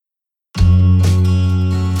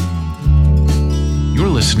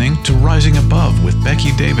listening to Rising Above with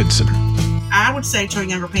Becky Davidson. I would say to a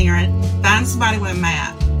younger parent, find somebody with a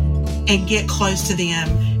map and get close to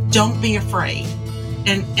them. Don't be afraid,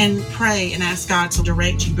 and pray and ask God to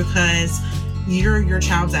direct you, because you're your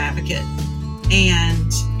child's advocate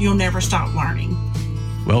and you'll never stop learning.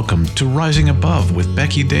 Welcome to Rising Above with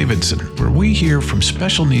Becky Davidson, where we hear from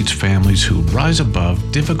special needs families who rise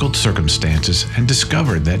above difficult circumstances and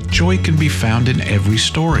discover that joy can be found in every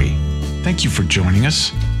story. Thank you for joining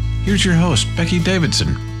us. Here's your host, Becky Davidson.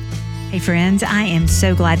 Hey friends, I am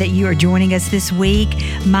so glad that you are joining us this week.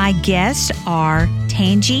 My guests are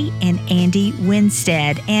Tangy and Andy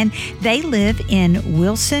Winstead, and they live in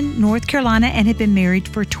Wilson, North Carolina, and have been married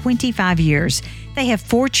for 25 years. They have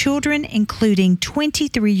 4 children, including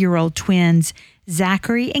 23-year-old twins,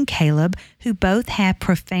 Zachary and Caleb, who both have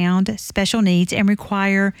profound special needs and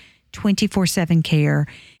require 24/7 care.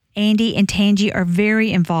 Andy and Tangy are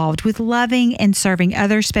very involved with loving and serving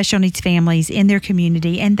other special needs families in their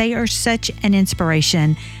community, and they are such an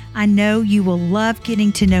inspiration. I know you will love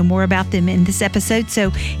getting to know more about them in this episode, so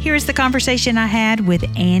here's the conversation I had with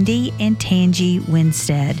Andy and Tangy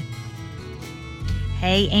Winstead.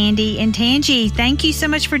 Hey, Andy and Tangy, thank you so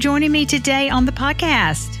much for joining me today on the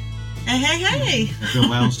podcast. Hey. If you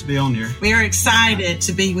allow us to be on here. We are excited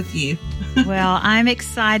to be with you. Well, I'm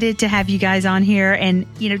excited to have you guys on here. And,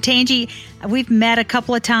 Tangy, we've met a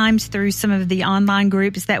couple of times through some of the online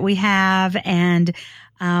groups that we have. And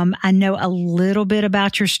I know a little bit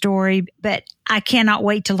about your story, but I cannot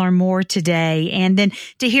wait to learn more today. And then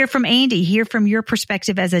to hear from Andy, hear from your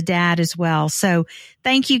perspective as a dad as well. So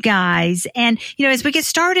thank you guys. And, as we get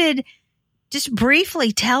started, just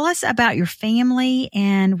briefly tell us about your family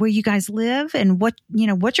and where you guys live and what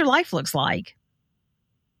your life looks like.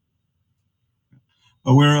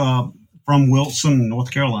 We're from Wilson,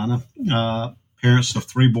 North Carolina. Parents of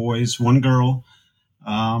 3 boys, 1 girl.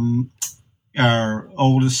 Our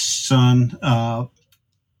oldest son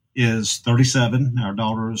is 37. Our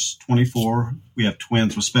daughter is 24. We have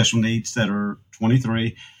twins with special needs that are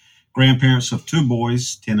 23. Grandparents of 2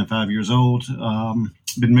 boys, 10 and 5 years old.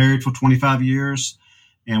 Been married for 25 years,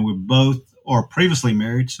 and we both are previously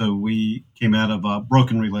married. So we came out of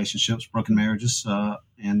broken relationships, broken marriages,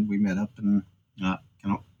 and we met up and kind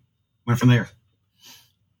of went from there.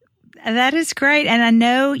 That is great. And I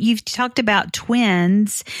know you've talked about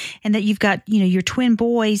twins and that you've got, your twin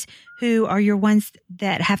boys who are your ones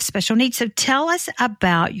that have special needs. So tell us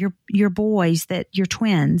about your boys, your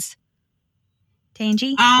twins.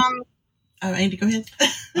 Tangy? Andy, go ahead.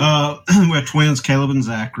 We have twins, Caleb and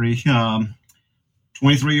Zachary,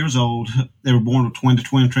 23 years old. They were born with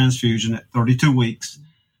twin-to-twin transfusion at 32 weeks.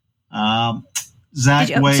 Zach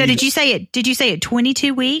weighed. So did you say it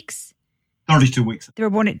 22 weeks? 32 weeks. They were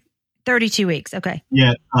born at 32 weeks. Okay.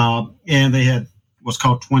 Yeah. And they had what's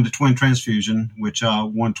called twin-to-twin transfusion, which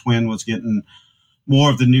one twin was getting more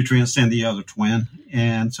of the nutrients than the other twin.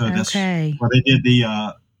 And so that's why they did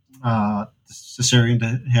the cesarean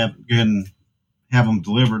to have them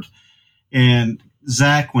delivered. And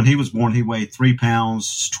Zach, when he was born, he weighed 3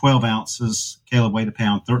 pounds, 12 ounces. Caleb weighed 1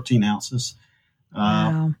 pound, 13 ounces.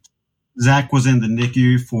 Wow. Zach was in the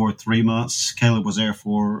NICU for 3 months. Caleb was there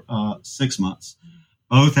for 6 months.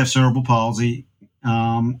 Both have cerebral palsy.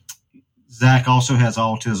 Zach also has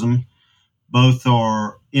autism. Both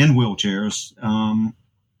are in wheelchairs.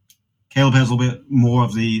 Caleb has a little bit more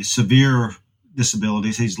of the severe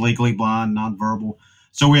disabilities. He's legally blind, nonverbal.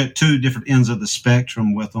 So we're at 2 different ends of the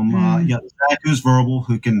spectrum with them. You got Zach, who's verbal,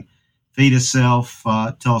 who can feed himself,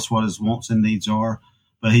 tell us what his wants and needs are,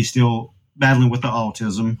 but he's still battling with the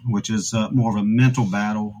autism, which is more of a mental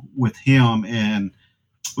battle with him. And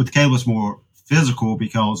with Caleb, it's more physical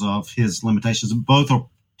because of his limitations. Both are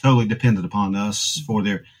totally dependent upon us for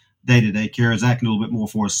their day-to-day care. Zach can do a little bit more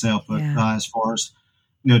for himself, but as far as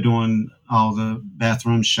doing all the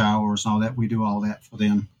bathrooms, showers, and all that, we do all that for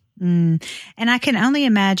them. And I can only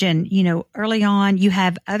imagine, early on, you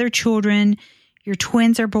have other children, your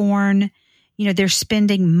twins are born, they're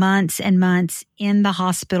spending months and months in the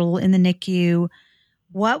hospital, in the NICU.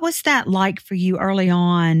 What was that like for you early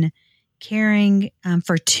on, caring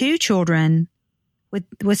for 2 children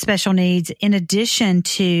with special needs in addition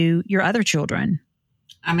to your other children?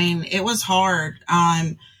 I mean, it was hard.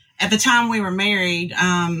 At the time we were married,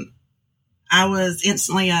 I was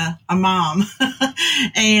instantly a mom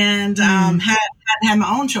and had hadn't had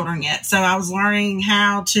my own children yet. So I was learning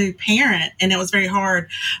how to parent, and it was very hard.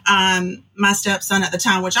 My stepson at the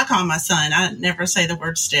time, which I call my son, I never say the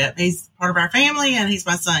word step. He's part of our family and he's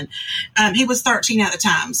my son. He was 13 at the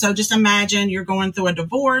time. So just imagine you're going through a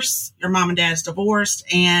divorce, your mom and dad's divorced,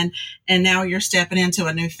 and now you're stepping into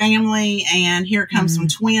a new family, and here comes some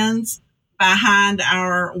twins behind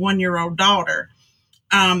our 1-year-old daughter.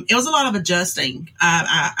 It was a lot of adjusting.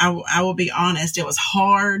 I will be honest. It was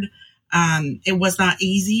hard. It was not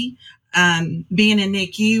easy. Being in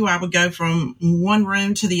NICU, I would go from one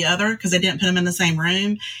room to the other because they didn't put them in the same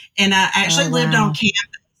room. And I actually lived on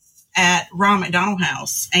campus at Ronald McDonald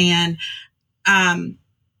House. And, I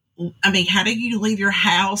mean, how do you leave your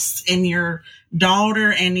house and your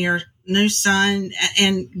daughter and your new son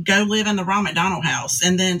and go live in the Ronald McDonald House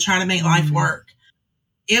and then try to make life work?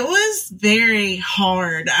 It was very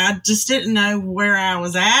hard. I just didn't know where I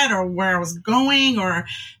was at or where I was going, or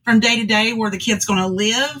from day to day where the kid's going to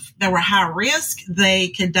live. They were high risk. They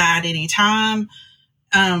could die at any time.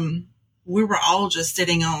 We were all just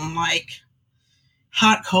sitting on like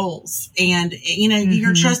hot coals, and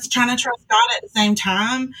you're trying to trust God at the same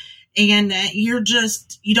time, and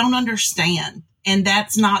you don't understand. And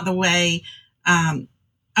that's not the way a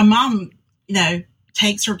mom,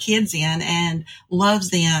 takes her kids in and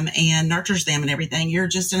loves them and nurtures them and everything. You're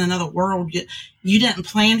just in another world you didn't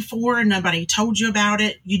plan for. Nobody told you about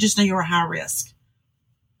it. You just know you're high risk.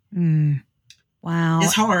 Wow.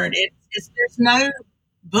 It's hard. There's no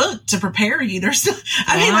book to prepare you. There's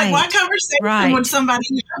what conversation would somebody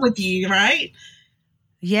have with you, right?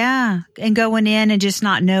 Yeah. And going in and just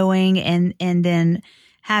not knowing and then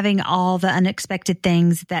having all the unexpected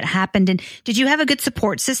things that happened. And did you have a good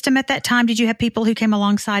support system at that time? Did you have people who came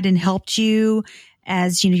alongside and helped you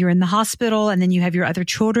as you're in the hospital, and then you have your other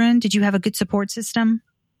children? Did you have a good support system?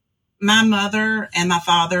 My mother and my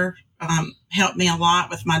father helped me a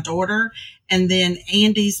lot with my daughter. And then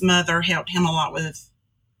Andy's mother helped him a lot with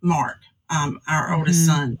Mark, our oldest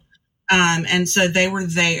son. And so they were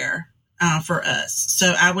there for us.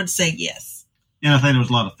 So I would say yes. And I think there was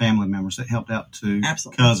a lot of family members that helped out too.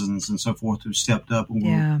 Absolutely. Cousins and so forth who stepped up when we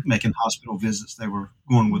were making hospital visits. They were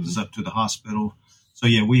going with us up to the hospital. So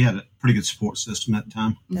yeah, we had a pretty good support system at the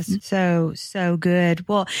time. That's so good.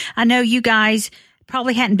 Well, I know you guys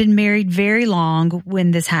probably hadn't been married very long when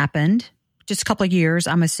this happened, just a couple of years,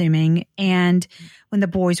 I'm assuming, and when the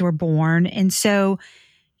boys were born. And so,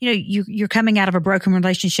 you're coming out of a broken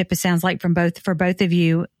relationship, it sounds like, for both of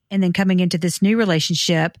you, and then coming into this new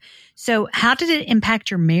relationship. So how did it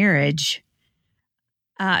impact your marriage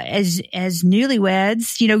as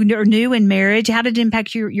newlyweds, or new in marriage? How did it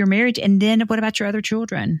impact your marriage? And then what about your other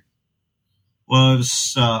children? Well, it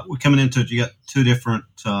was, we're coming into it. You got two different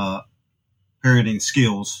parenting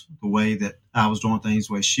skills, the way that I was doing things,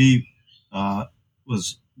 the way she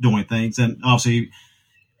was doing things. And obviously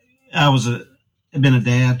I had been a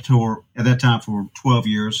dad at that time for 12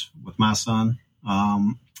 years with my son.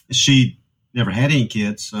 She never had any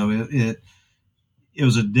kids, so it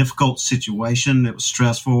was a difficult situation. It was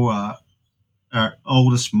stressful. Our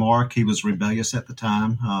oldest, Mark, he was rebellious at the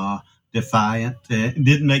time, defiant. It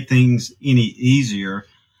didn't make things any easier.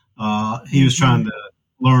 He was trying to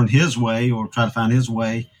learn his way or try to find his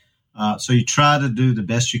way. So you try to do the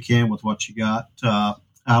best you can with what you got.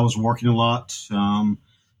 I was working a lot.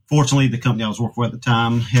 Fortunately, the company I was working with at the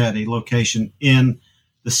time had a location in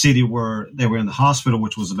the city where they were in the hospital,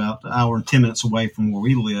 which was about an hour and 10 minutes away from where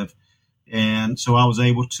we live. And so I was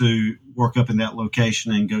able to work up in that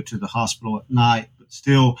location and go to the hospital at night. But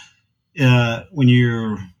still, when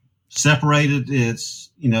you're separated,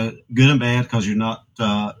 it's, good and bad because you're not,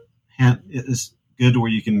 it's good to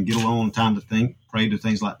where you can get alone, time to think, pray, do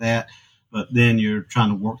things like that. But then you're trying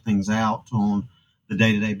to work things out on the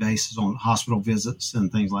day-to-day basis on hospital visits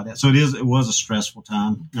and things like that. So it was a stressful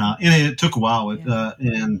time. And it took a while.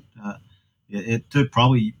 It took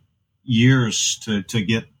probably years to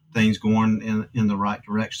get things going in the right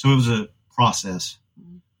direction. So it was a process.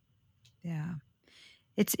 Yeah.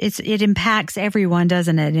 It impacts everyone,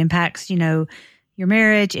 doesn't it? It impacts, your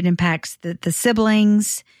marriage. It impacts the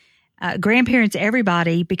siblings, grandparents,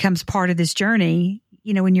 everybody becomes part of this journey,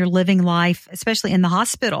 when you're living life, especially in the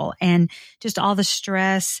hospital, and just all the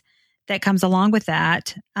stress that comes along with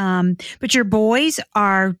that. But your boys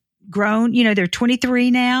are grown, they're 23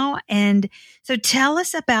 now. And so tell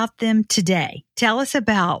us about them today. Tell us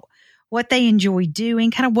about what they enjoy doing,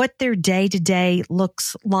 kind of what their day to day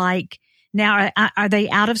looks like. Now, are they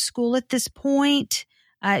out of school at this point,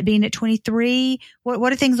 being at 23? What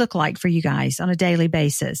do things look like for you guys on a daily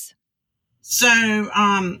basis? So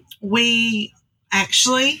we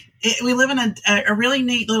live in a really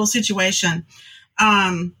neat little situation.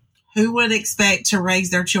 who would expect to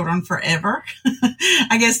raise their children forever?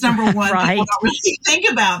 I guess number one, Right. people don't really think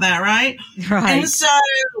about that, right? Right. And so,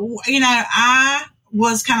 I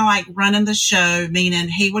was kind of like running the show, meaning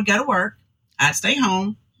he would go to work, I'd stay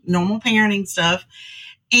home, normal parenting stuff.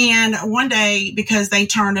 And one day, because they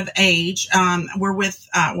turned of age,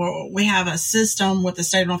 we have a system with the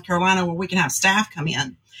state of North Carolina where we can have staff come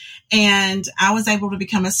in. And I was able to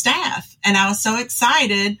become a staff. And I was so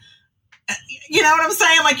excited. You know what I'm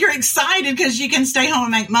saying? Like, you're excited because you can stay home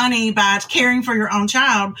and make money by caring for your own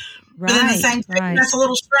child. Right. But then the same thing, that's a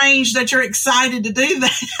little strange that you're excited to do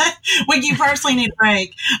that when you personally need a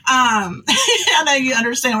break. I know you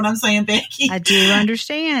understand what I'm saying, Becky. I do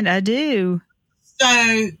understand. I do. So,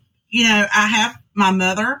 I have my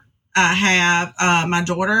mother. I have my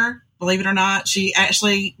daughter. Believe it or not, she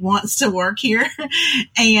actually wants to work here.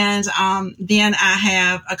 And then I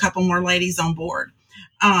have a couple more ladies on board.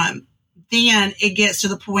 Then it gets to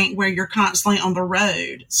the point where you're constantly on the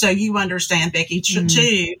road. So you understand, Becky,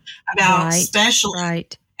 too, about special.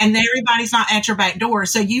 Right. And everybody's not at your back door.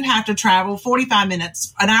 So you have to travel 45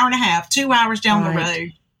 minutes, an hour and a half, 2 hours down the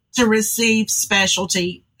road to receive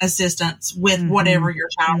specialty assistance with whatever your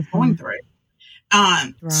child is going through.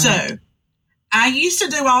 So I used to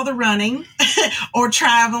do all the running or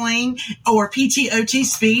traveling or PTOT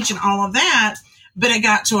speech and all of that, but it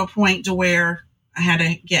got to a point to where I had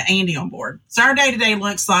to get Andy on board. So our day-to-day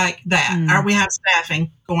looks like that. Or we have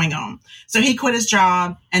staffing going on. So he quit his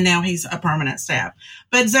job and now he's a permanent staff.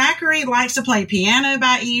 But Zachary likes to play piano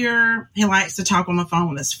by ear. He likes to talk on the phone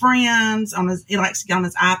with his friends. He likes to get on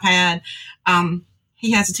his iPad.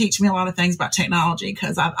 He has to teach me a lot of things about technology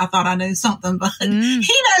because I thought I knew something, but he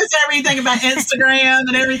knows everything about Instagram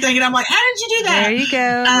and everything. And I'm like, how did you do that? There you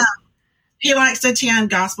go. He likes to attend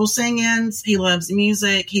gospel sing-ins. He loves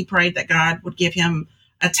music. He prayed that God would give him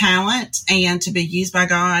a talent and to be used by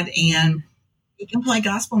God. And he can play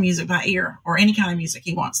gospel music by ear or any kind of music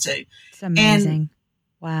he wants to. It's amazing. And,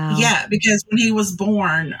 wow. Yeah, because when he was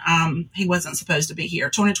born, he wasn't supposed to be here.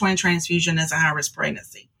 2020 transfusion is a high-risk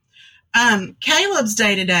pregnancy. Caleb's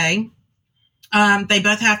day-to-day, they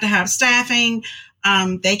both have to have staffing.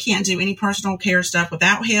 They can't do any personal care stuff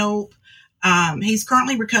without help. He's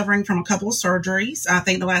currently recovering from a couple of surgeries. I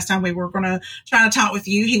think the last time we were going to try to talk with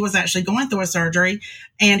you, he was actually going through a surgery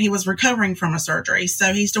and he was recovering from a surgery.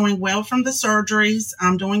 So he's doing well from the surgeries.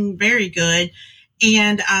 Doing very good.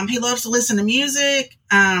 And, he loves to listen to music.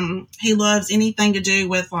 He loves anything to do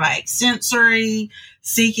with like sensory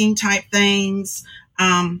seeking type things.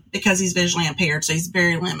 Because he's visually impaired, so he's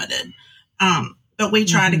very limited. But we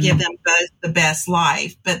try to give them both the best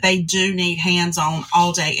life, but they do need hands-on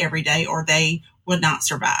all day, every day, or they would not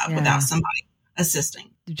survive without somebody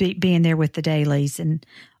assisting. Being there with the dailies and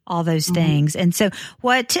all those things. And so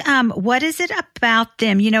what is it about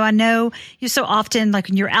them? I know you so often, like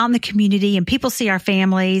when you're out in the community and people see our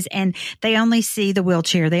families and they only see the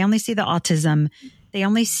wheelchair, they only see the autism, they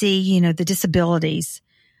only see, the disabilities.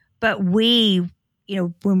 But we,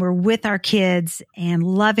 when we're with our kids and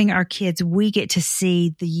loving our kids, we get to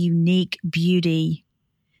see the unique beauty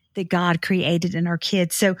that God created in our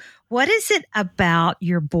kids. So what is it about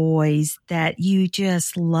your boys that you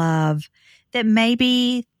just love that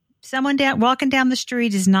maybe someone walking down the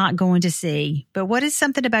street is not going to see? But what is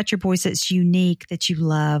something about your boys that's unique that you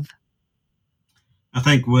love? I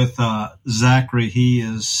think with Zachary, he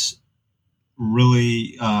is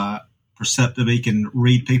really perceptive. He can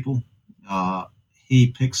read people. He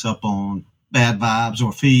picks up on bad vibes,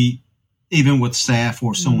 or if he, even with staff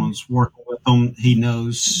or someone's working with them, he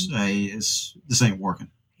knows, hey, this ain't working.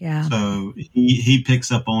 Yeah. So he picks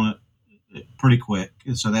up on it pretty quick.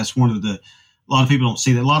 And so that's one of a lot of people don't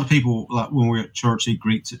see that. A lot of people, like when we're at church, he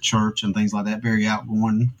greets at church and things like that, very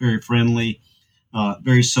outgoing, very friendly,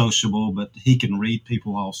 very sociable, but he can read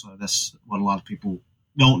people also. That's what a lot of people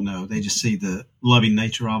don't know. They just see the loving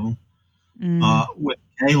nature of them. With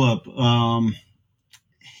Caleb,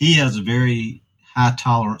 he has a very high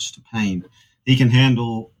tolerance to pain.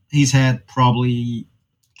 He's had probably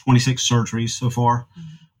 26 surgeries so far.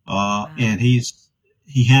 And he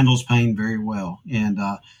handles pain very well. And,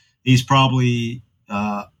 he's probably,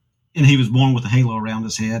 and he was born with a halo around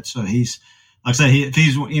his head. So he's, like I say, if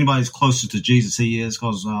he's anybody's closest to Jesus, he is,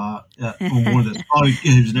 because, on one that's probably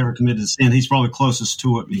who's never committed sin, he's probably closest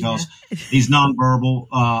to it because he's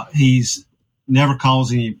nonverbal. He's never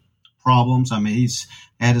caused any problems. I mean, he's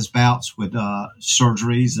had his bouts with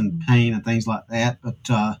surgeries and pain and things like that,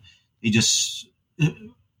 but he just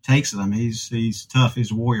takes it. I mean, he's tough.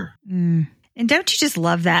 He's a warrior. And don't you just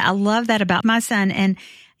love that? I love that about my son. And,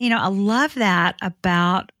 I love that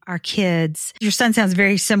about our kids. Your son sounds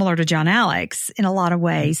very similar to John Alex in a lot of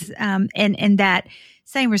ways. And that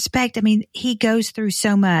same respect. I mean, he goes through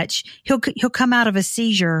so much. He'll come out of a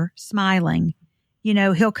seizure smiling.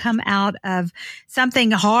 He'll come out of something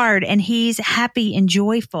hard and he's happy and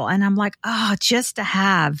joyful. And I'm like, just to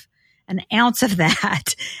have an ounce of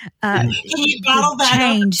that,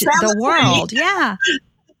 change the world. Yeah.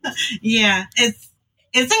 Yeah.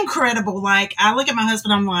 It's incredible. Like, I look at my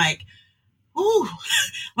husband, I'm like, ooh,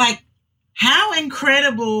 like, how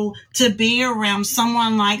incredible to be around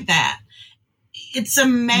someone like that. It's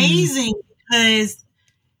amazing because,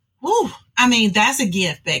 ooh, I mean, that's a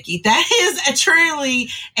gift, Becky. That is truly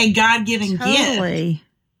a God-given gift.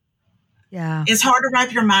 Yeah. It's hard to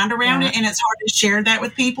wrap your mind around it, and it's hard to share that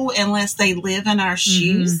with people unless they live in our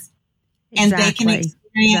shoes and they can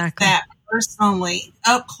experience that personally,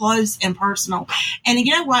 up close and personal. And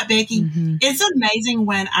you know what, Becky? It's amazing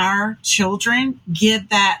when our children give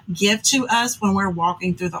that gift to us when we're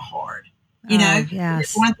walking through the hard. We're going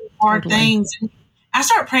through hard things. And I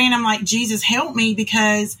start praying. I'm like, Jesus, help me,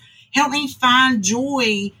 because help me find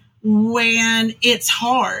joy when it's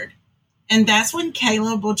hard. And that's when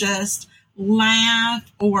Caleb will just laugh,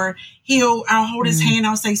 or I'll hold his hand.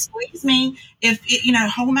 I'll say, squeeze me,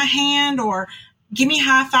 hold my hand, or give me a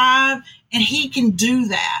high five. And he can do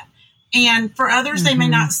that. And for others, they may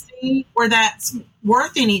not see where that's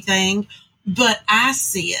worth anything, but I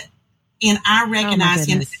see it and I recognize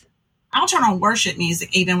him. I'll turn on worship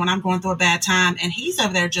music even when I'm going through a bad time, and he's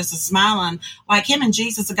over there just smiling, like him and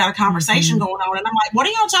Jesus have got a conversation going on. And I'm like, what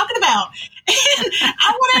are y'all talking about? And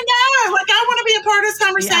I want to know, like, I want to be a part of this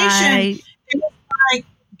conversation. And it's like,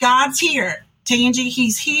 God's here. Tangy,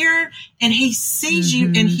 he's here, and he sees you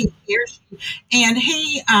and he hears you.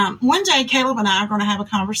 And one day Caleb and I are going to have a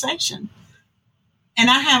conversation, and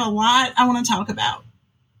I have a lot I want to talk about.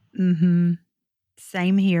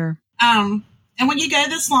 Same here. And when you go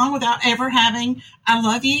this long without ever having I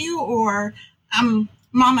love you, or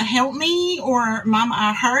Mama help me, or Mama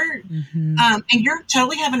I hurt, and you're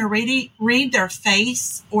totally having to read their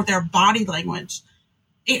face or their body language,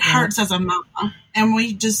 it hurts as a mama. And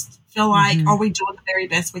we just feel like, are we doing the very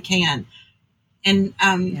best we can? And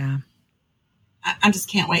I just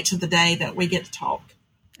can't wait till the day that we get to talk.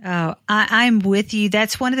 Oh, I'm with you.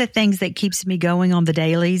 That's one of the things that keeps me going on the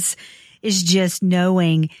dailies, is just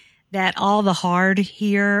knowing that all the hard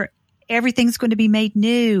here, everything's going to be made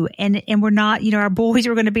new. And we're not, our boys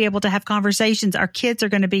are going to be able to have conversations. Our kids are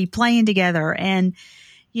going to be playing together. And,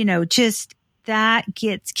 just that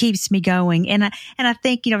keeps me going. And I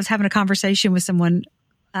think, I was having a conversation with someone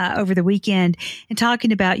over the weekend and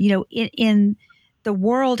talking about, in the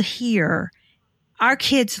world here, our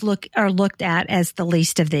kids are looked at as the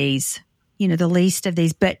least of these,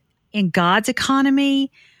 but in God's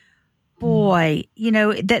economy, boy,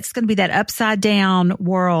 that's going to be that upside down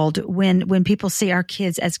world when people see our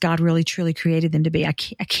kids as God really, truly created them to be. I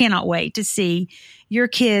cannot wait to see your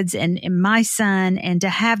kids and my son, and to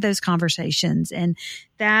have those conversations. And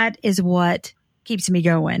that is what keeps me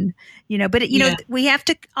going, but we have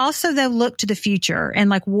to also though look to the future and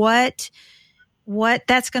like what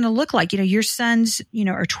that's going to look like. Your sons,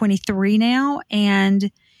 are 23 now.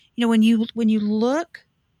 And, when you look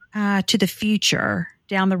to the future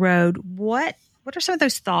down the road, what are some of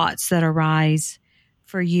those thoughts that arise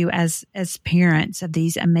for you as parents of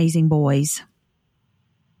these amazing boys?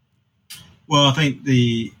 Well, I think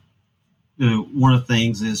one of the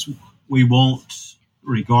things is we want,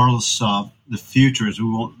 regardless of the futures, we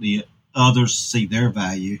want the others to see their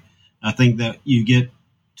value. I think that you get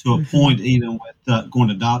to a point, even with going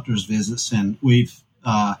to doctor's visits, and we've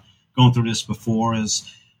gone through this before, is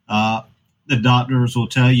the doctors will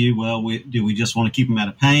tell you, well, do we just want to keep him out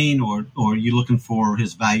of pain, or are you looking for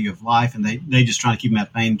his value of life? And they just try to keep him out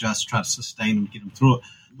of pain, just try to sustain him, get him through it.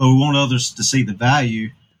 But we want others to see the value.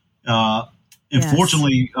 And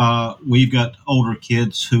fortunately, we've got older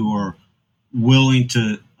kids who are willing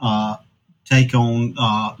to take on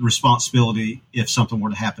responsibility if something were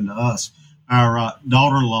to happen to us. Our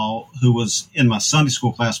daughter-in-law, who was in my Sunday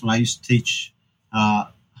school class when I used to teach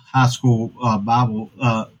high school Bible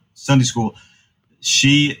Sunday school,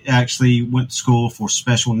 she actually went to school for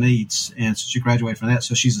special needs, and so she graduated from that.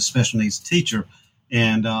 So she's a special needs teacher,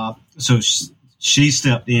 and so she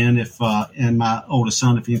stepped in and my oldest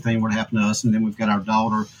son, if anything were to happen to us. And then we've got our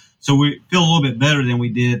daughter, so we feel a little bit better than we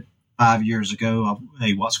did 5 years ago.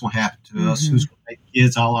 Hey, what's going to happen to us? Who's going to take the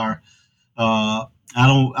kids? All our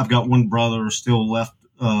I've got one brother still left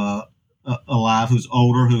alive who's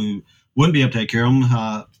older, who wouldn't be able to take care of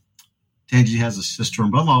them. Tangy has a sister and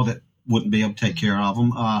brother-in-law that wouldn't be able to take care of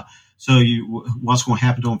them. What's going to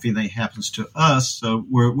happen to them if anything happens to us? So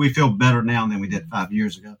we feel better now than we did 5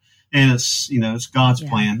 years ago. And it's God's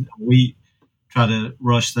plan. We try to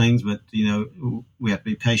rush things, but, we have to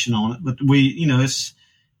be patient on it. But it's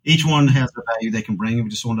each one has the value they can bring, and we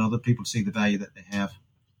just want other people to see the value that they have.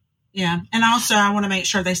 Yeah. And also I want to make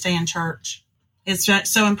sure they stay in church. It's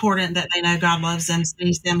so important that they know God loves them,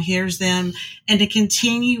 sees them, hears them, and to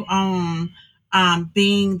continue on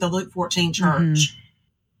being the Luke 14 church. Mm-hmm.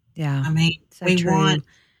 Yeah. I mean, so we true. want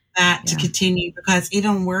that to continue, because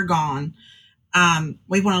even when we're gone,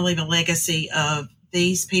 we want to leave a legacy of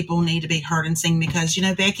these people need to be heard and seen, because,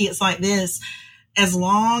 Becky, it's like this. As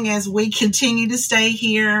long as we continue to stay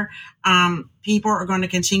here, people are going to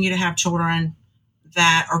continue to have children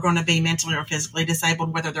that are going to be mentally or physically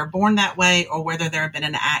disabled, whether they're born that way or whether there have been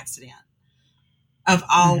an accident, of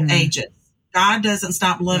all ages. God doesn't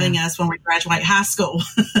stop loving us when we graduate high school.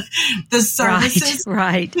 The services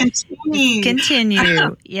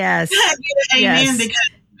continue. Yes. Amen.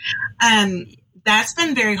 Because that's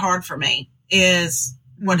been very hard for me, is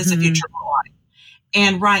what does the future look like?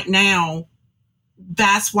 And right now,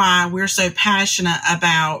 that's why we're so passionate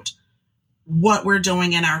about what we're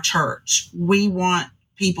doing in our church. We want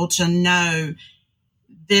people to know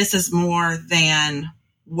this is more than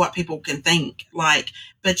what people can think.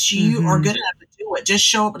 But you are good enough to do it. Just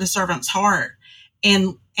show up with a servant's heart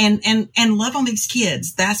and love on these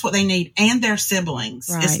kids. That's what they need, and their siblings.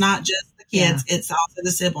 Right. It's not just the kids; it's also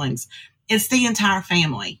the siblings. It's the entire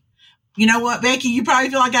family. You know what, Becky? You probably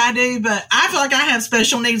feel like I do, but I feel like I have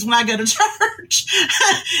special needs when I go to church.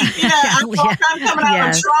 I'm coming out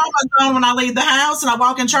of trauma zone when I leave the house, and I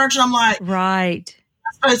walk in church, and I'm like, right.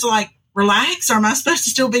 Am I supposed to relax, or am I supposed to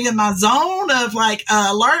still be in my zone of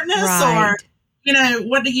alertness, or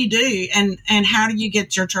what do you do, and how do you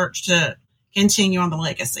get your church to continue on the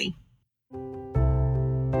legacy?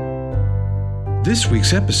 This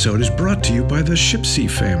week's episode is brought to you by the Shipsey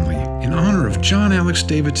family in honor of John Alex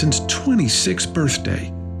Davidson's 26th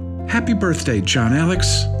birthday. Happy birthday, John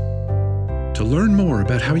Alex! To learn more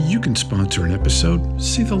about how you can sponsor an episode,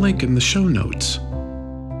 see the link in the show notes.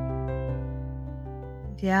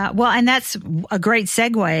 Yeah, well, and that's a great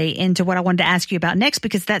segue into what I wanted to ask you about next,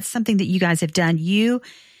 because that's something that you guys have done.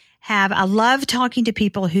 I love talking to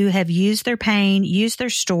people who have used their pain, used their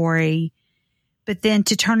story, but then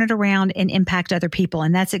to turn it around and impact other people.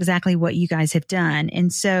 And that's exactly what you guys have done.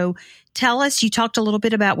 And so tell us, you talked a little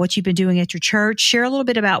bit about what you've been doing at your church. Share a little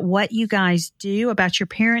bit about what you guys do, about your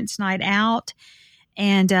parents' night out,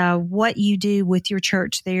 and what you do with your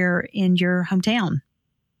church there in your hometown.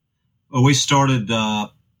 Well, we started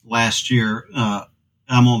last year.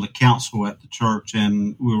 I'm on the council at the church,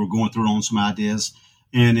 and we were going through on some ideas,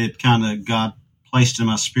 and it kind of got placed in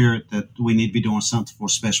my spirit that we need to be doing something for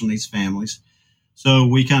special needs families. So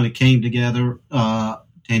we kind of came together,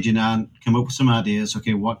 Tangy and I, come up with some ideas.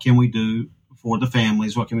 Okay, what can we do for the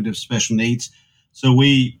families? What can we do for special needs? So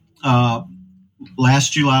we,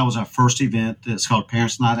 last July was our first event. It's called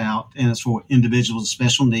Parents Night Out, and it's for individuals with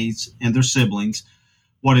special needs and their siblings.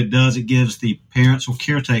 What it does, it gives the parents or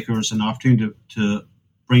caretakers an opportunity to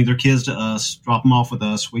bring their kids to us, drop them off with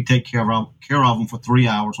us. We take care of them for 3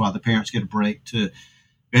 hours while the parents get a break to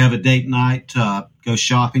have a date night, go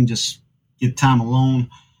shopping, just get time alone.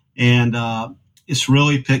 And it's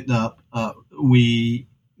really picked up.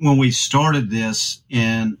 When we started this,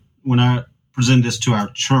 and when I presented this to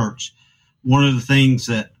our church, one of the things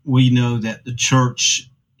that we know that the church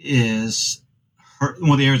is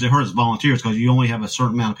one of the areas that hurt is volunteers, because you only have a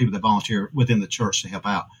certain amount of people that volunteer within the church to help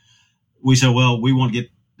out. We said, well, we want to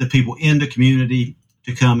get the people in the community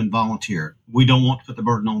to come and volunteer. We don't want to put the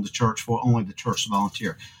burden on the church for only the church to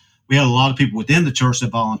volunteer. We had a lot of people within the church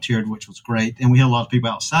that volunteered, which was great. And we had a lot of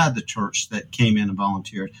people outside the church that came in and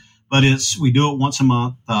volunteered. But we do it once a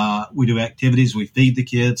month. We do activities. We feed the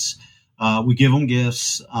kids. We give them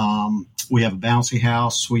gifts. We have a bouncy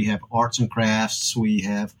house. We have arts and crafts. We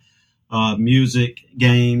have music,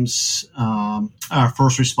 games. Our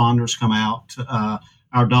first responders come out.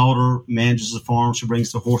 Our daughter manages the farm. She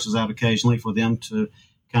brings the horses out occasionally for them to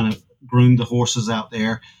kind of groom the horses out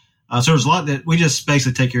there. So there's a lot that we just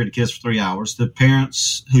basically take care of the kids for 3 hours. The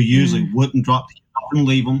parents who usually wouldn't drop the kids off and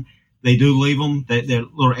leave them, they do leave them. They're a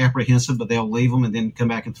little apprehensive, but they'll leave them and then come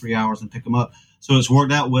back in 3 hours and pick them up. So it's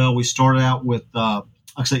worked out well. We started out with, like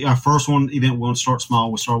I say, our first event, we want to start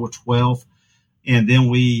small. We started with 12. And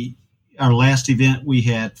then our last event, we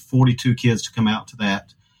had 42 kids to come out to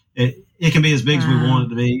that. It can be as big as we want it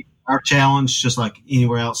to be. Our challenge, just like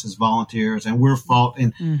anywhere else, is volunteers, and we're fought.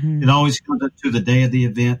 And it always comes up to the day of the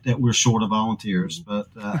event that we're short of volunteers. But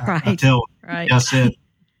I said,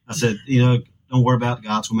 I said, don't worry about it.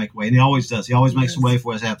 God's going to make a way. And he always does. He always makes a way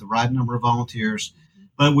for us to have the right number of volunteers.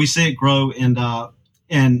 But we see it grow.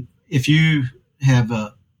 And if you have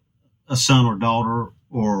a son or daughter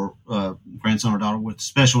or a grandson or daughter with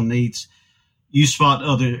special needs, you spot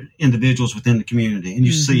other individuals within the community and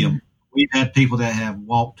you see them. We've had people that have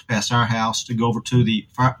walked past our house to go over to the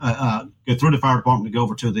go through the fire department to go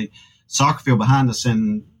over to the soccer field behind us,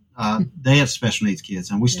 and they have special needs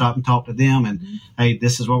kids, and we stop and talk to them. And hey,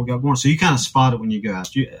 this is what we got going. So you kind of spot it when you go out.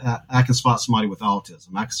 I can spot somebody with autism.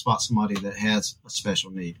 I can spot somebody that has a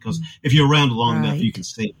special need because if you're around long enough, you can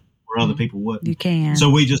see it where other people wouldn't. You can. So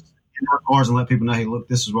we just in our cars and let people know, hey, look,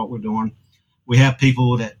 this is what we're doing. We have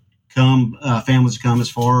people that come, families come as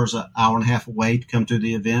far as an hour and a half away to come to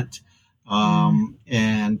the event.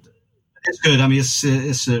 And it's good. I mean,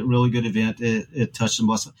 it's a really good event. It touched them.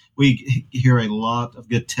 We hear a lot of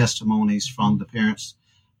good testimonies from the parents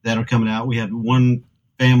that are coming out. We had one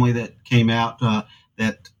family that came out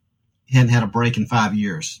that hadn't had a break in 5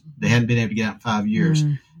 years. They hadn't been able to get out in 5 years,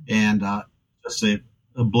 and just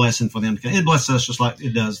a blessing for them. It blesses us just like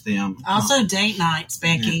it does them. Also, date nights,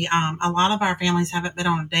 Becky. Yeah. A lot of our families haven't been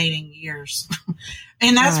on a date in years.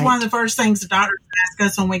 And that's one of the first things the doctors ask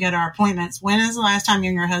us when we go to our appointments. When is the last time you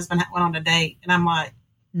and your husband went on a date? And I'm like,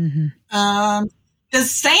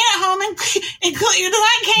 does staying at home include, does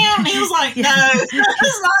that count? And he was like, no, that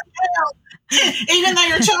does not count. Even though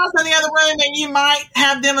your child's in the other room and you might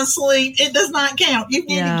have them asleep, it does not count. You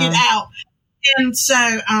need to get out. And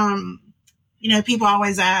so, people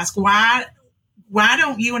always ask, why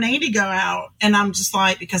don't you and Andy go out? And I'm just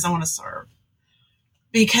like, because I want to serve.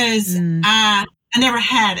 Because I never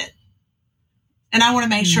had it. And I want to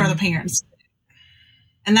make sure the parents do.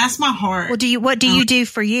 And that's my heart. Well, what do you do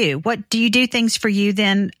for you? What do you do things for you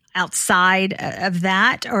then outside of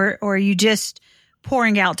that? Or are you just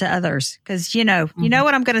pouring out to others? Because, you know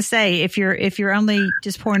what I'm going to say if you're only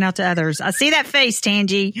just pouring out to others. I see that face,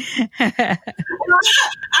 Tangy. I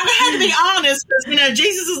have to be honest because,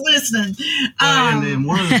 Jesus is listening. And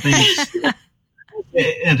one of the things,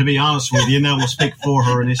 and to be honest with you, we'll speak for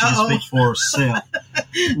her and then she can speak for herself.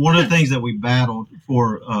 One of the things that we battled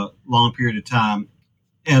for a long period of time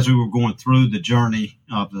as we were going through the journey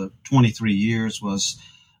of the 23 years was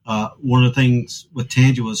one of the things with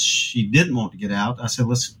Tangy was she didn't want to get out. I said,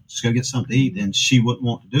 let's go get something to eat. And she wouldn't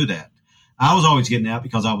want to do that. I was always getting out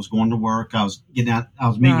because I was going to work. I was getting out. I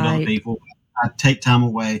was meeting with other people. I'd take time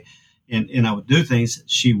away and I would do things.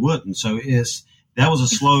 She wouldn't. So that was a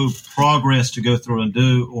slow progress to go through and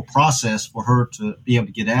do or process for her to be able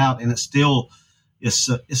to get out. And it's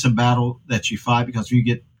a battle that you fight because if you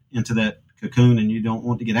get into that cocoon and you don't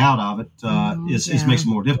want to get out of it, it makes it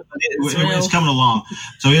more difficult. It's coming along.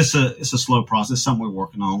 So it's a slow process, something we're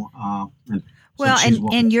working on.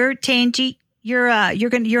 And you're Tangy,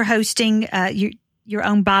 you're hosting your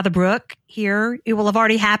own By the Brook here. It will have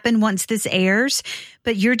already happened once this airs,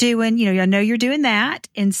 but you're doing, I know you're doing that.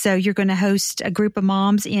 And so you're going to host a group of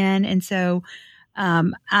moms in. And so,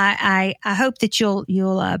 I hope that you'll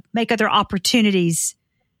make other opportunities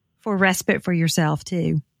for respite for yourself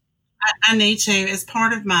too. I need to. It's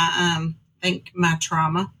part of my, my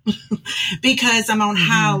trauma because I'm on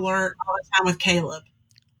high alert all the time with Caleb.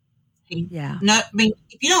 If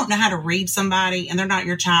you don't know how to read somebody and they're not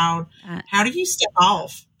your child, how do you step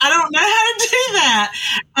off? I don't know how to do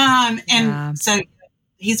that. So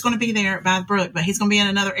he's going to be there by the brook, but he's going to be in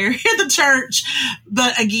another area of the church.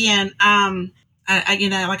 But again, we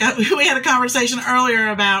had a conversation earlier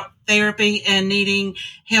about therapy and needing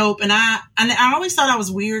help. And I always thought I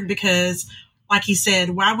was weird because, like he said,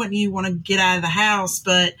 why wouldn't you want to get out of the house?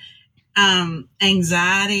 But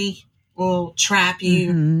anxiety will trap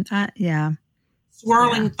you.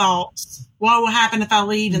 Swirling thoughts. What will happen if I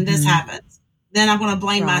leave and this happens? Then I'm going to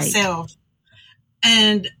blame myself.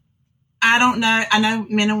 And I don't know. I know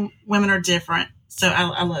men and women are different. So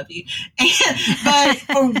I love you. But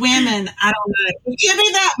for women, I don't know. It could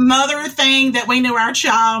be that mother thing that we knew our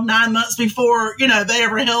child 9 months before, they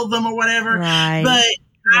ever held them or whatever. Right. But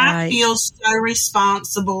I feel so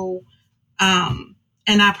responsible. And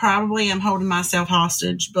I probably am holding myself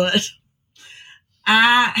hostage, but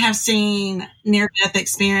I have seen near-death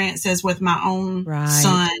experiences with my own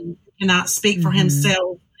son. He cannot speak for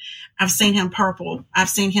himself. I've seen him purple. I've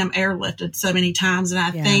seen him airlifted so many times, and I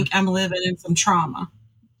think I'm living in some trauma.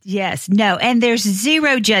 Yes, no, and there's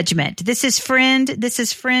zero judgment. This is friend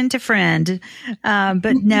to friend,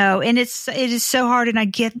 but no, and it is so hard, and I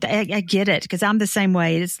get it because I'm the same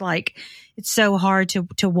way. It's like it's so hard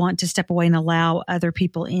to want to step away and allow other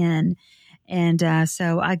people in, and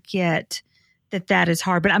so I get that is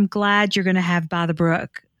hard. But I'm glad you're going to have By the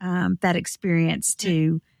Brook that experience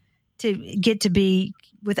to to get to be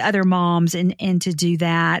with other moms and to do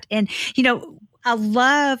that. And, I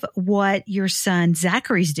love what your son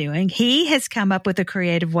Zachary's doing. He has come up with a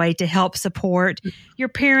creative way to help support your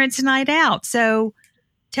parents' night out. So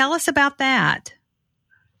tell us about that.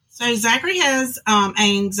 So Zachary has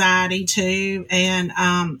anxiety too, and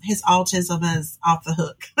his autism is off the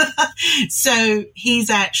hook. So he's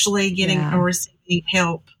actually getting or receiving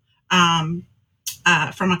help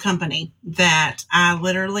from a company that I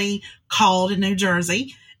literally called in New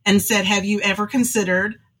Jersey and said, "Have you ever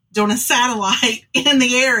considered doing a satellite in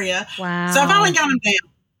the area?" Wow. So I finally got him down.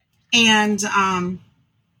 And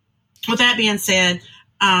with that being said,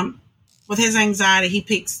 with his anxiety, he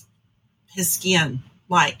picks his skin,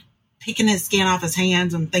 like picking his skin off his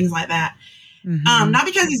hands and things like that. Mm-hmm. Not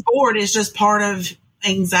because he's bored, it's just part of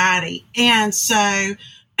anxiety. And so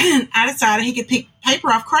I decided he could pick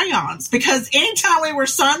paper off crayons, because anytime we were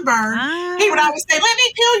sunburned, he would always say, "Let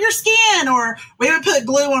me peel your skin," or we would put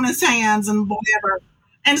glue on his hands and whatever.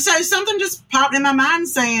 And so something just popped in my mind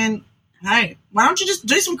saying, "Hey, why don't you just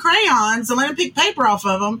do some crayons and let him pick paper off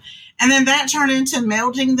of them?" And then that turned into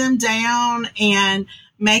melting them down and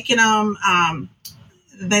making them,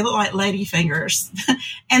 they look like lady fingers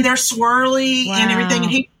and they're swirly and everything.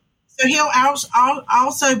 And he'll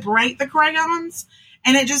also break the crayons,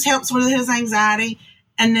 and it just helps with his anxiety.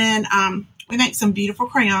 And then we make some beautiful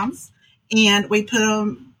crayons, and we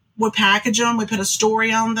package them, we put a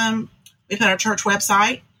story on them. We put our church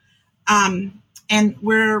website, and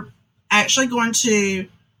we're actually going to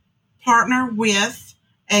partner with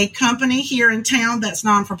a company here in town that's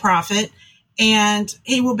non-for-profit, and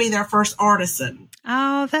he will be their first artisan.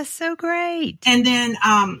 Oh, that's so great. And then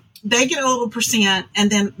they get a little percent, and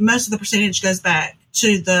then most of the percentage goes back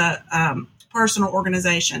to the personal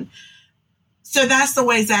organization. So that's the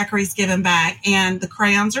way Zachary's giving back, and the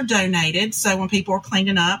crayons are donated. So when people are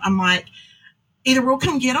cleaning up, I'm like, either we'll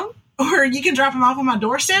come get them, or you can drop them off on my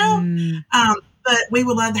doorstep. But we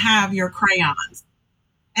would love to have your crayons.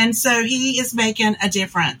 And so he is making a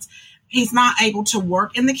difference. He's not able to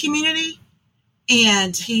work in the community,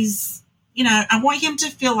 and he's, I want him to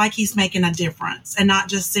feel like he's making a difference and not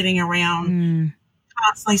just sitting around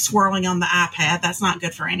constantly swirling on the iPad. That's not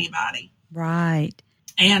good for anybody. Right.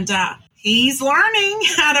 And he's learning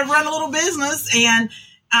how to run a little business, and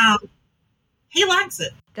he likes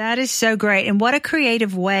it. That is so great. And what a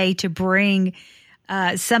creative way to bring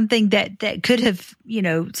something that could have,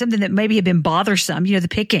 something that maybe had been bothersome, the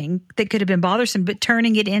picking that could have been bothersome, but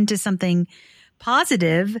turning it into something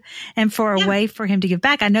positive and for a way for him to give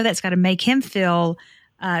back. I know that's got to make him feel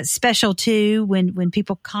special too when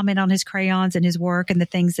people comment on his crayons and his work and the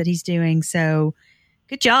things that he's doing. So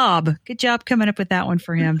good job. Good job coming up with that one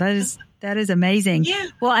for him. That is amazing. Yeah.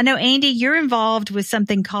 Well, I know, Andy, you're involved with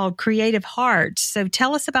something called Creative Hearts. So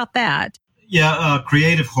tell us about that. Yeah,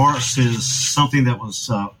 Creative Hearts is something that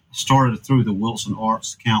was started through the Wilson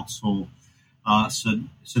Arts Council. It's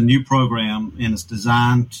a new program, and it's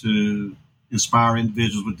designed to inspire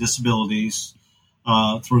individuals with disabilities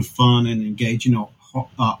through fun and engaging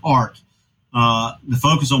art. The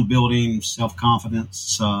focus on building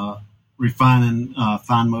self-confidence, refining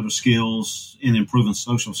fine motor skills, and improving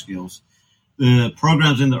social skills. The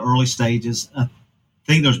program's in the early stages. I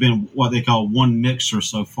think there's been what they call one mixer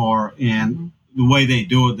so far, and the way they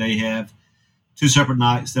do it, they have 2 separate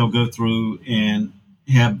nights they'll go through and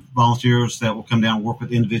have volunteers that will come down and work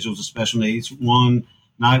with individuals with special needs. One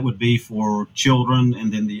night would be for children,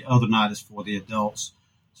 and then the other night is for the adults.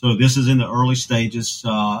 So this is in the early stages.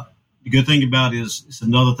 The good thing about it is it's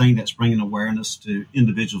another thing that's bringing awareness to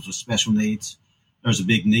individuals with special needs. There's a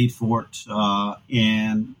big need for it,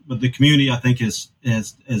 but the community, I think,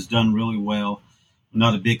 has done really well.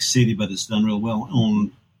 Not a big city, but it's done really well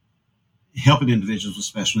on helping individuals with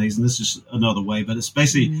special needs. And this is another way, but it's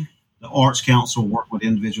basically the Arts Council work with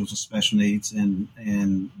individuals with special needs and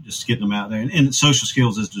just getting them out there. And social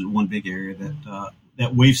skills is just one big area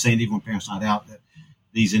that we've seen, even when parents not out, that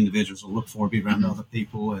these individuals will look for, be around other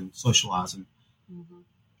people and socializing.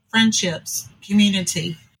 Friendships,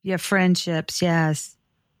 community. Yeah, friendships. Yes.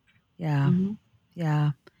 Yeah.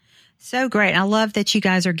 Yeah. So great. I love that you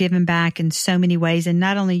guys are giving back in so many ways, and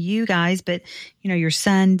not only you guys, but your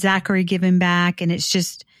son Zachary giving back. And it's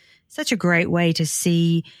just such a great way to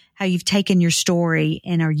see how you've taken your story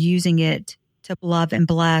and are using it to love and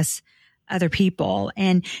bless other people.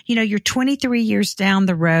 And you're 23 years down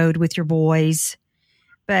the road with your boys,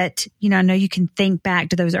 but I know you can think back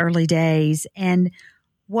to those early days. And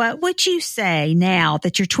what would you say now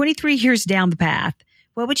that you're 23 years down the path?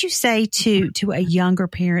 What would you say to a younger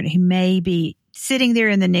parent who may be sitting there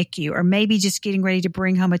in the NICU, or maybe just getting ready to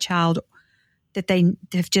bring home a child that they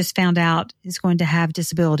have just found out is going to have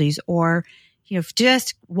disabilities, or,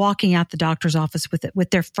 just walking out the doctor's office with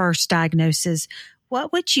their first diagnosis,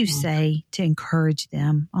 what would you say to encourage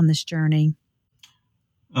them on this journey?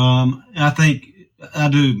 I think I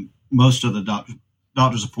do most of the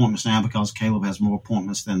doctor's appointments now because Caleb has more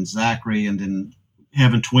appointments than Zachary, and then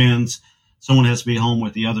having twins, someone has to be home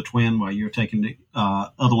with the other twin while you're taking the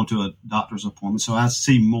other one to a doctor's appointment. So I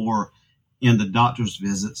see more in the doctor's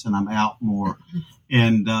visits, and I'm out more.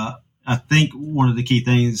 And I think one of the key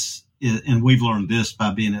things is, and we've learned this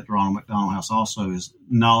by being at the Ronald McDonald House also, is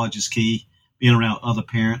knowledge is key. Being around other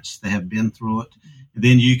parents that have been through it. And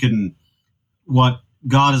then what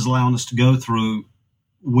God is allowing us to go through,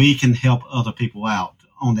 we can help other people out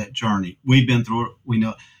on that journey. We've been through it, we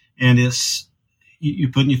know. And it's,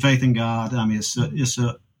 you're putting your faith in God. I mean, it's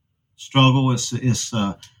a struggle. It's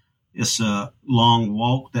a long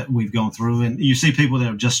walk that we've gone through. And you see people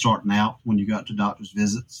that are just starting out when you got to doctor's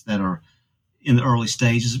visits that are in the early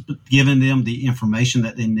stages, but giving them the information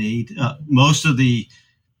that they need. Most of the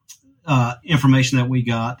information that we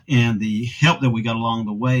got and the help that we got along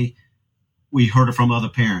the way, we heard it from other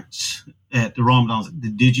parents at the Ronald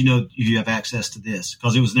McDonald. Did you know you have access to this?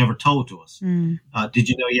 Because it was never told to us. Did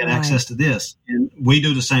you know you had access to this? And we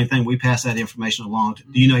do the same thing. We pass that information along.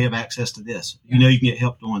 Do you know you have access to this? You know you can get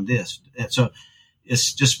help doing this. And so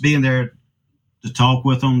it's just being there to talk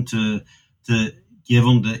with them, to give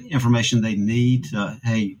them the information they need.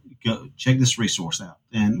 Hey, go check this resource out.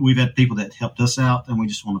 And we've had people that helped us out, and we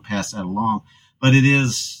just want to pass that along. But it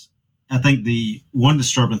is, I think the one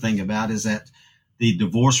disturbing thing about it is that the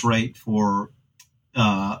divorce rate for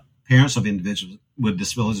parents of individuals with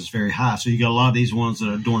disabilities is very high. So you got a lot of these ones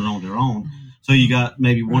that are doing it on their own. So you got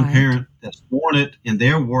maybe one parent that's doing it, and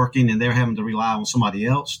they're working, and they're having to rely on somebody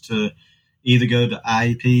else to either go to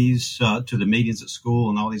IEPs, to the meetings at school,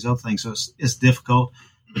 and all these other things. So it's difficult,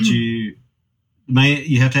 but you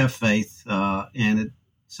have to have faith, and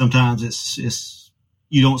sometimes it's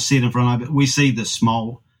you don't see it in front of it. We see the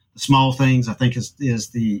small things. I think is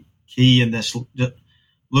the key, and that's look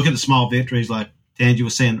at the small victories, like Tangy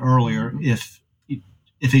was saying earlier. If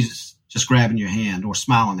he's just grabbing your hand or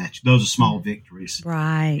smiling at you, those are small victories,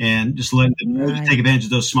 right? And just letting them know to take advantage of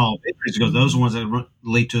those small victories, because those are the ones that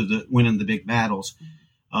lead to the winning the big battles.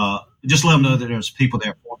 Just let them know that there's people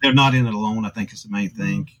there for them. They're not in it alone, I think, is the main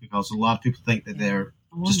thing, because a lot of people think that they're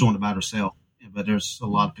just doing it by themselves. But there's a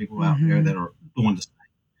lot of people out there that are doing the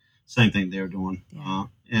same thing they're doing.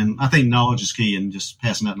 And I think knowledge is key, and just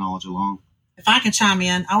passing that knowledge along. If I could chime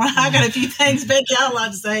in, I got a few things, Becky, I'd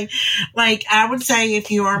like to say. Like, I would say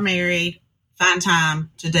if you are married, find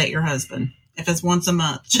time to date your husband. If it's once a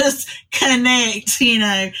month, just connect,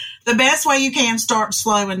 the best way you can. Start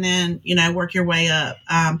slow and then, work your way up.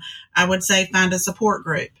 I would say find a support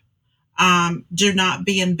group. Do not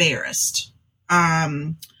be embarrassed.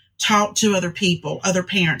 Talk to other people, other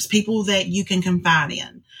parents, people that you can confide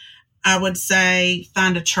in. I would say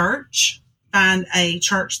find a church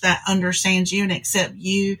that understands you and accepts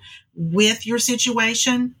you with your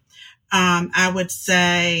situation. I would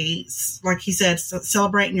say, like he said,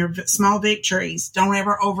 celebrating your small victories. Don't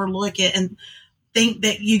ever overlook it and think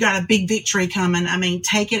that you got a big victory coming. I mean,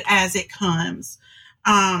 take it as it comes.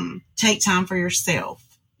 Take time for yourself,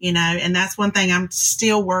 and that's one thing I'm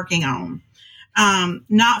still working on.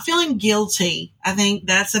 Not feeling guilty. I think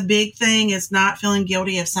that's a big thing, is not feeling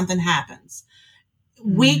guilty if something happens.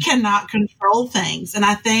 We cannot control things. And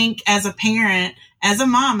I think as a parent, as a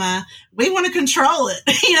mama, we want to control it.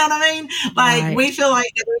 You know what I mean? Like, we feel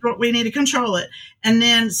like we need to control it. And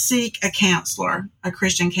then seek a counselor, a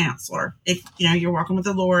Christian counselor. If, you're walking with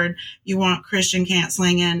the Lord, you want Christian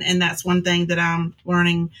counseling. And that's one thing that I'm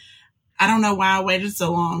learning. I don't know why I waited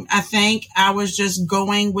so long. I think I was just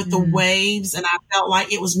going with the waves, and I felt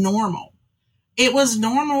like it was normal. It was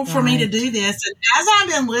normal for me to do this. And as I've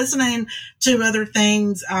been listening to other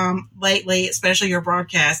things lately, especially your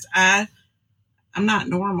broadcast, I'm not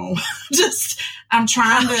normal. I'm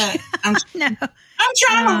trying to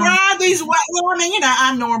ride these. Well, I mean,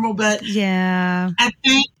 I'm normal, but I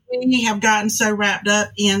think we have gotten so wrapped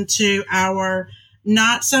up into our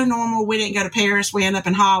not so normal. We didn't go to Paris. We ended up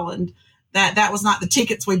in Holland. That was not the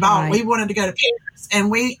tickets we bought. We wanted to go to Paris, and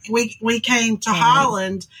we came to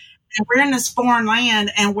Holland. And we're in this foreign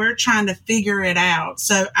land, and we're trying to figure it out.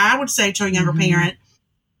 So I would say to a younger parent,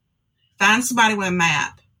 find somebody with a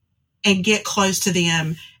map and get close to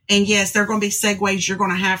them. And yes, there are going to be segues. You're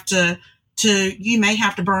going to have you may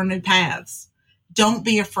have to burn new paths. Don't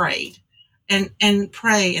be afraid, and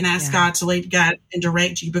pray and ask God to lead, God, and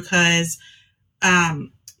direct you, because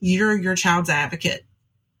you're your child's advocate.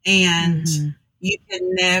 And You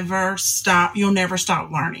can never stop. You'll never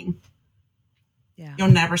stop learning. Yeah.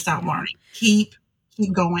 You'll never stop learning. Keep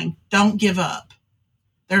going. Don't give up.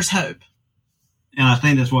 There's hope. And I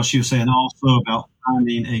think that's what she was saying also about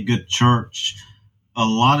finding a good church. A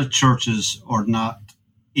lot of churches are not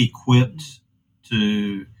equipped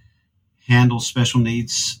to handle special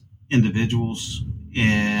needs individuals.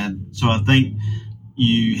 And so I think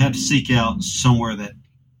you have to seek out somewhere that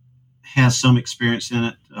has some experience in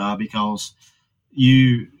it, because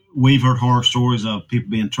we've heard horror stories of people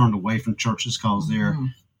being turned away from churches because their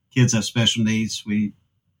kids have special needs. We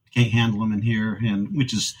can't handle them in here. And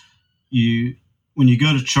which is when you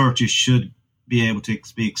go to church, you should be able to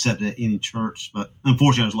be accepted at any church. But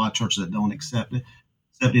unfortunately, there's a lot of churches that don't accept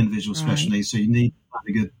individual special needs. So you need to find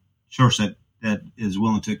a good church that is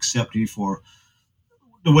willing to accept you for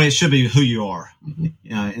the way it should be, who you are,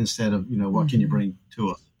 instead of, what can you bring to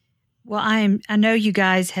us? Well, I know you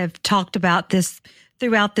guys have talked about this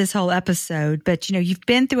throughout this whole episode, but you've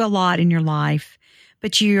been through a lot in your life,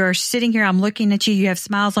 but you are sitting here, I'm looking at you, you have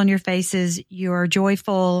smiles on your faces, you are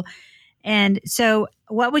joyful. And so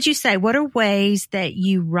what would you say? What are ways that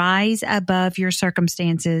you rise above your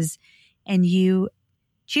circumstances and you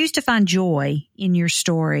choose to find joy in your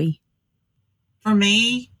story? For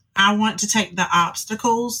me, I want to take the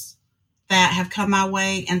obstacles that have come my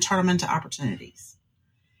way and turn them into opportunities.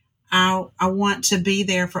 I want to be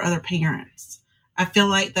there for other parents. I feel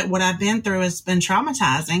like that what I've been through has been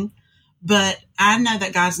traumatizing, but I know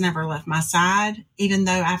that God's never left my side, even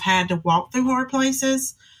though I've had to walk through hard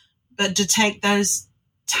places. But to take those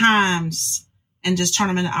times and just turn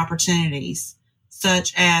them into opportunities,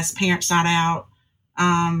 such as Parents Night Out,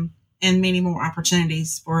 and many more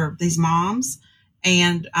opportunities for these moms,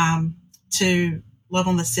 and to love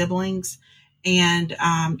on the siblings, and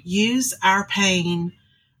use our pain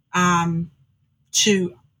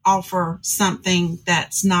to offer something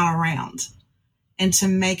that's not around, and to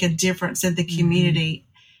make a difference in the community.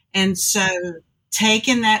 And so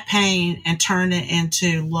taking that pain and turn it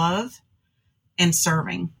into love and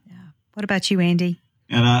serving. Yeah. What about you, Andy?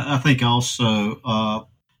 And I think also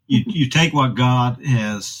you take what God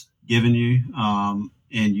has given you, and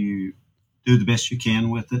you do the best you can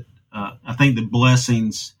with it. I think the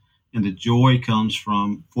blessings and the joy comes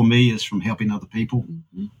from helping other people,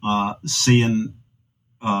 seeing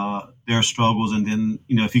their struggles. And then,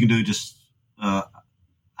 if you can do just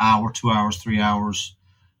hour, 2 hours, 3 hours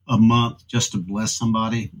a month just to bless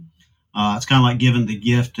somebody, it's kind of like giving the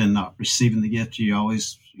gift and not receiving the gift. You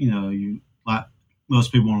always, like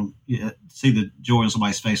most people want to see the joy on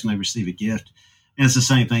somebody's face when they receive a gift. And it's the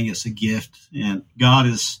same thing. It's a gift. And God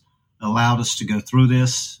has allowed us to go through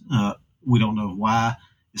this. We don't know why.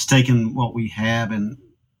 It's taken what we have and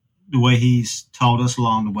the way He's taught us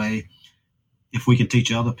along the way. If we can teach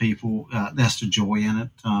other people, that's the joy in it,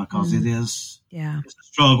 because it is. Yeah. It's a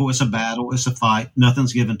struggle. It's a battle. It's a fight.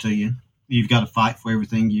 Nothing's given to you. You've got to fight for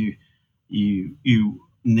everything you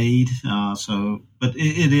need. But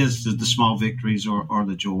it is the small victories are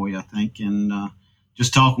the joy, I think, and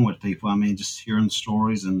just talking with people. I mean, just hearing the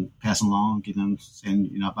stories and passing along, saying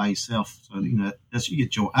you're not by yourself. So that's you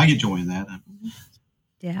get joy. I get joy in that.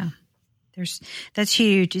 Yeah, that's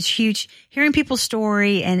huge. It's huge hearing people's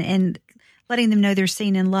story and letting them know they're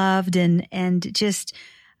seen and loved, and just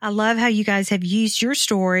I love how you guys have used your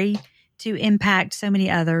story to impact so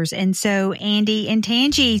many others. And so Andy and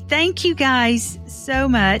Tangy, thank you guys so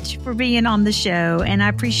much for being on the show. And I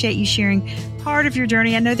appreciate you sharing part of your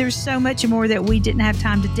journey. I know there's so much more that we didn't have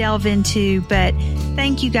time to delve into, but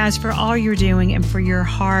thank you guys for all you're doing and for your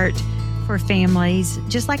heart for families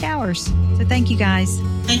just like ours. So thank you guys.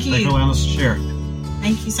 Thank you. Thank you for allowing us to share.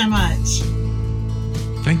 Thank you so much.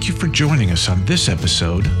 Thank you for joining us on this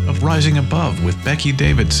episode of Rising Above with Becky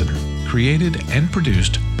Davidson, created and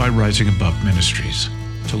produced by Rising Above Ministries.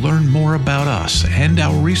 To learn more about us and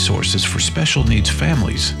our resources for special needs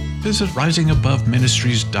families, visit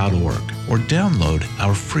risingaboveministries.org or download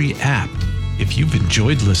our free app. If you've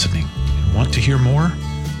enjoyed listening and want to hear more,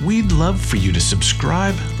 we'd love for you to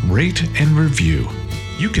subscribe, rate, and review.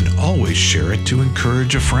 You can always share it to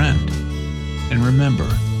encourage a friend. And remember,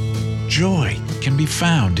 joy can be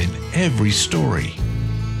found in every story.